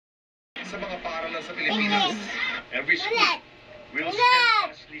sa mga paaralan sa Pilipinas. Every school will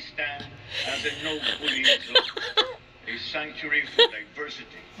steadfastly stand as a no-bullying zone, a sanctuary for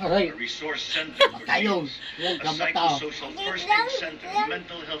diversity, a resource center for youth, a psychosocial first aid center,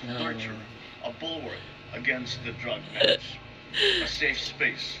 mental health nurture, a bulwark against the drug menace, a safe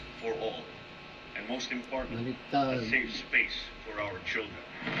space for all, and most important, a safe space for our children.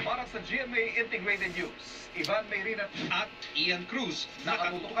 Para sa GMA Integrated News, Ivan Mayrina at Ian Cruz,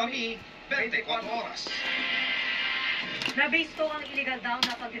 nakatuto kami 24 oras. Nabisto ang illegal daw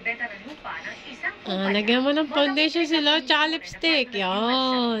na pagbibenta ng lupa ng isang lagyan mo ng foundation si Lolo, tsaka lipstick.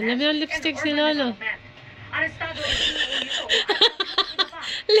 Yan. Lagyan ng lipstick si Lolo. Arestado ang CEO nito.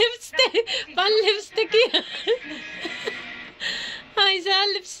 Lipstick! Pan-lipstick yan. Ay, sa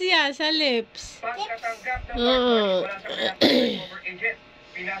lips yan. Sa lips. Pagkatanggap ng wala sa over agent,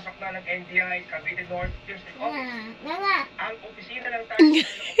 pinasok na ng NBI Cavite North District Office ang opisina ng tayo ng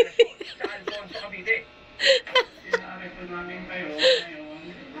operasyon sa Alfonso, Cavite. Inaarito namin kayo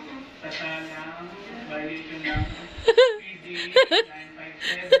ngayon sa tanang violation ng PD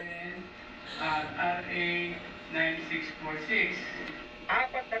 957 at RA 9646.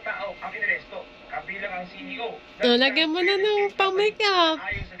 4 na tao ang inaresto, kabilang ang CEO. Lagyan mo na ng pang-makeup.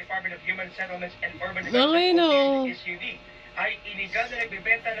 Ayon sa Department of Human Settlements and Urban Development o SUD, ay iligal na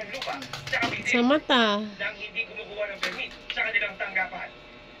nagbibenta ng lupa sa Cavite sa mata nang hindi kumukuha ng permit sa kanilang tanggapan.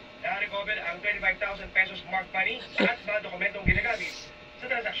 Na-recover ang 25,000 pesos marked money at mga dokumentong ginagamit sa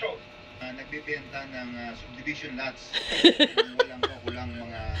transaksyon. Nagbibenta ng subdivision lots walang kulang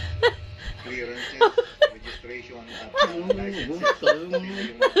mga clearances, registration at licenses,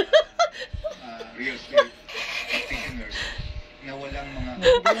 real estate practitioners na walang mga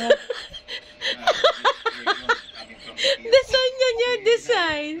design niya niya,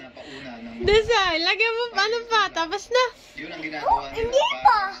 design. Design. Lagyan mo pa, ano pa? Tapos na. Yun ang ginagawa nila.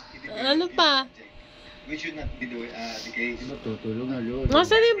 Ano pa? Which should not be the case.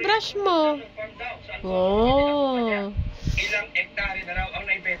 Nasaan yung brush mo? Oh. Ilang hektare na raw ang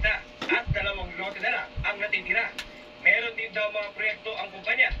naibenta at 2 lote na lang ang natitira. Meron din daw mga proyekto ang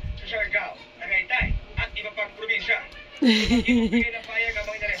kumpanya sa Siargao, Tagaytay at iba pang probinsya. Ibigay na payag ang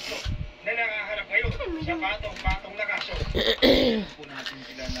mga inaresto na nakaharap ngayon sa patong-patong na kaso. Po natin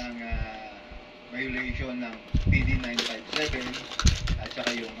sila ng violation ng PD 957 at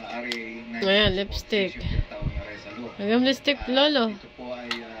saka yung RA 946. Ayan, lipstick. Lagyan lipstick, Lolo. Ito po ay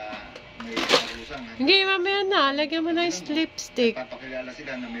may karusan. Hindi, mamaya na. Lagyan mo na yung lipstick. Papakilala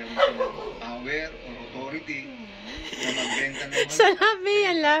sila na meron silang power or authority na magbenta ng Sa labi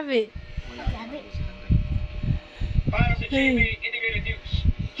yan, labi. Para sa GMA Integrated News.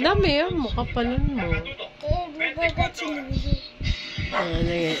 Dami yan, makapalan mo.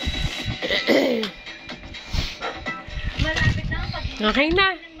 Okay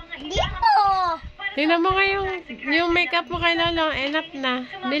na. Tingnan mo nga yung makeup mo kay Lolo. Enough na.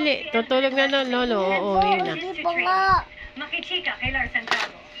 Bili. Tutulog na ng Lolo. Oo, yun na. Makichika kay Lars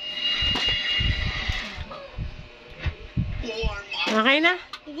Santiago. Okay na?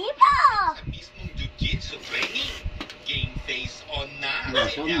 Hindi po! Sa mismong jiu-jitsu training, game face on na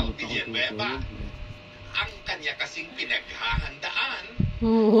si Yao Villanueva. Ang kanya kasing pinaghahandaan.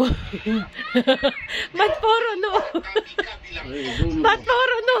 Ba't puro no? Ba't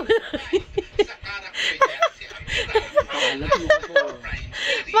puro no? Sa karakter niya si Amira.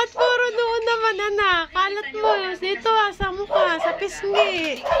 Ba't puro noon naman, anak? Kalat mo. Dito sa mukha, sa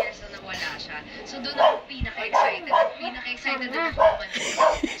pisngi. years na nawala siya. So doon ako pinaka-excited. Pinaka-excited na ako naman.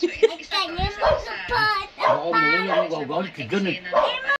 So isa pa sa...